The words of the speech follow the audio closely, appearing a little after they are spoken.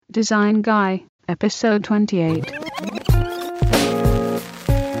Design Guy, Episode 28.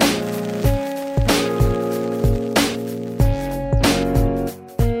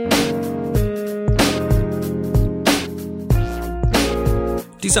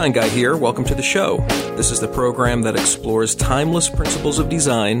 Design Guy here. Welcome to the show. This is the program that explores timeless principles of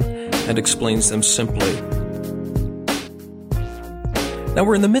design and explains them simply. Now,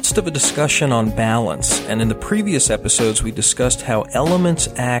 we're in the midst of a discussion on balance, and in the previous episodes we discussed how elements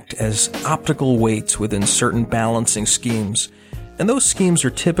act as optical weights within certain balancing schemes, and those schemes are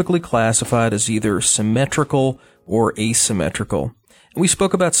typically classified as either symmetrical or asymmetrical. And we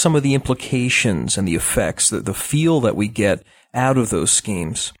spoke about some of the implications and the effects, the feel that we get out of those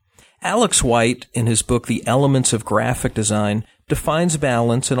schemes. Alex White, in his book The Elements of Graphic Design, defines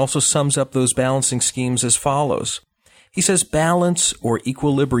balance and also sums up those balancing schemes as follows. He says balance or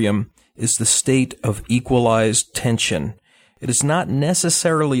equilibrium is the state of equalized tension. It is not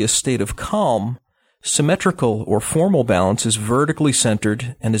necessarily a state of calm. Symmetrical or formal balance is vertically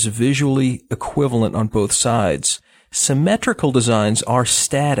centered and is visually equivalent on both sides. Symmetrical designs are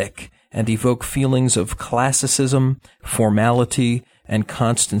static and evoke feelings of classicism, formality, and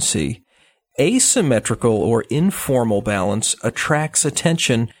constancy. Asymmetrical or informal balance attracts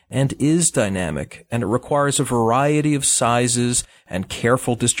attention and is dynamic, and it requires a variety of sizes and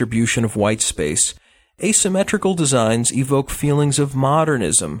careful distribution of white space. Asymmetrical designs evoke feelings of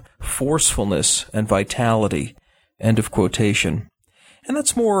modernism, forcefulness, and vitality. End of quotation. And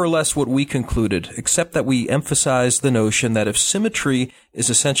that's more or less what we concluded, except that we emphasized the notion that if symmetry is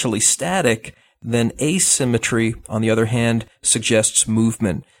essentially static, then asymmetry, on the other hand, suggests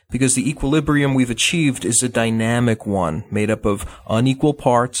movement, because the equilibrium we've achieved is a dynamic one, made up of unequal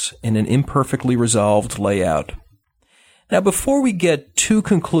parts in an imperfectly resolved layout. Now, before we get too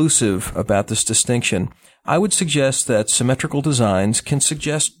conclusive about this distinction, I would suggest that symmetrical designs can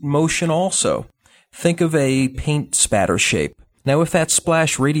suggest motion also. Think of a paint spatter shape. Now, if that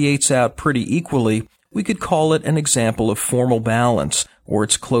splash radiates out pretty equally, we could call it an example of formal balance, or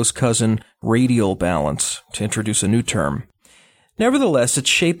its close cousin, radial balance, to introduce a new term. Nevertheless, its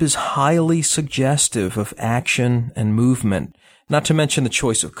shape is highly suggestive of action and movement, not to mention the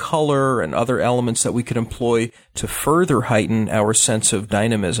choice of color and other elements that we could employ to further heighten our sense of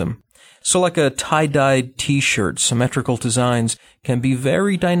dynamism. So like a tie-dyed t-shirt, symmetrical designs can be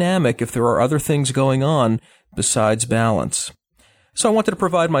very dynamic if there are other things going on besides balance. So I wanted to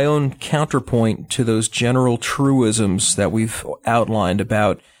provide my own counterpoint to those general truisms that we've outlined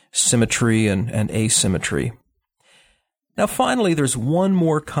about symmetry and asymmetry. Now, finally, there's one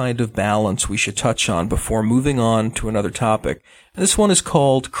more kind of balance we should touch on before moving on to another topic. This one is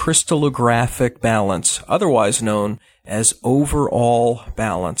called crystallographic balance, otherwise known as overall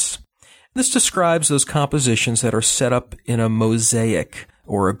balance. This describes those compositions that are set up in a mosaic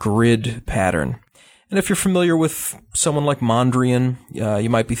or a grid pattern. And if you're familiar with someone like Mondrian, you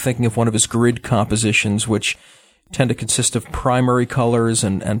might be thinking of one of his grid compositions, which tend to consist of primary colors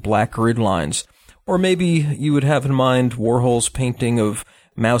and black grid lines. Or maybe you would have in mind Warhol's painting of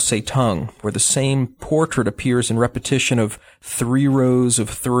Mao Zedong, where the same portrait appears in repetition of 3 rows of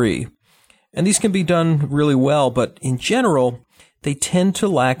 3. And these can be done really well, but in general, they tend to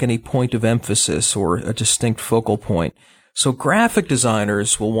lack any point of emphasis or a distinct focal point. So graphic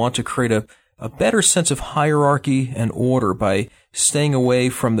designers will want to create a better sense of hierarchy and order by staying away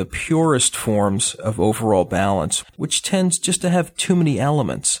from the purest forms of overall balance, which tends just to have too many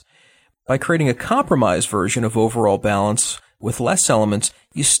elements. By creating a compromise version of overall balance with less elements,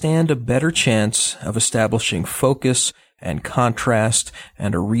 you stand a better chance of establishing focus and contrast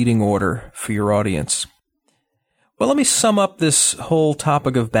and a reading order for your audience. Well, let me sum up this whole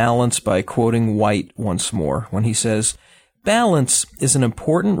topic of balance by quoting White once more when he says, "Balance is an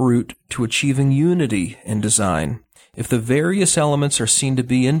important route to achieving unity in design. If the various elements are seen to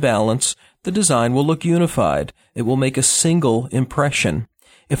be in balance, the design will look unified. It will make a single impression.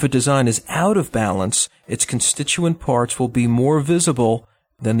 If a design is out of balance, its constituent parts will be more visible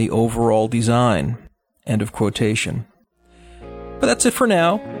than the overall design." End of quotation. But that's it for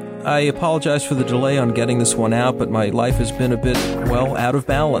now. I apologize for the delay on getting this one out, but my life has been a bit, out of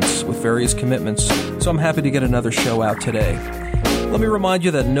balance with various commitments, so I'm happy to get another show out today. Let me remind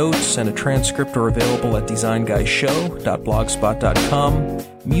you that notes and a transcript are available at designguyShow.blogspot.com.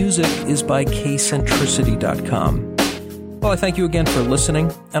 Music is by kcentricity.com. Well, I thank you again for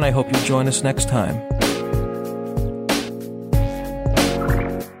listening, and I hope you'll join us next time.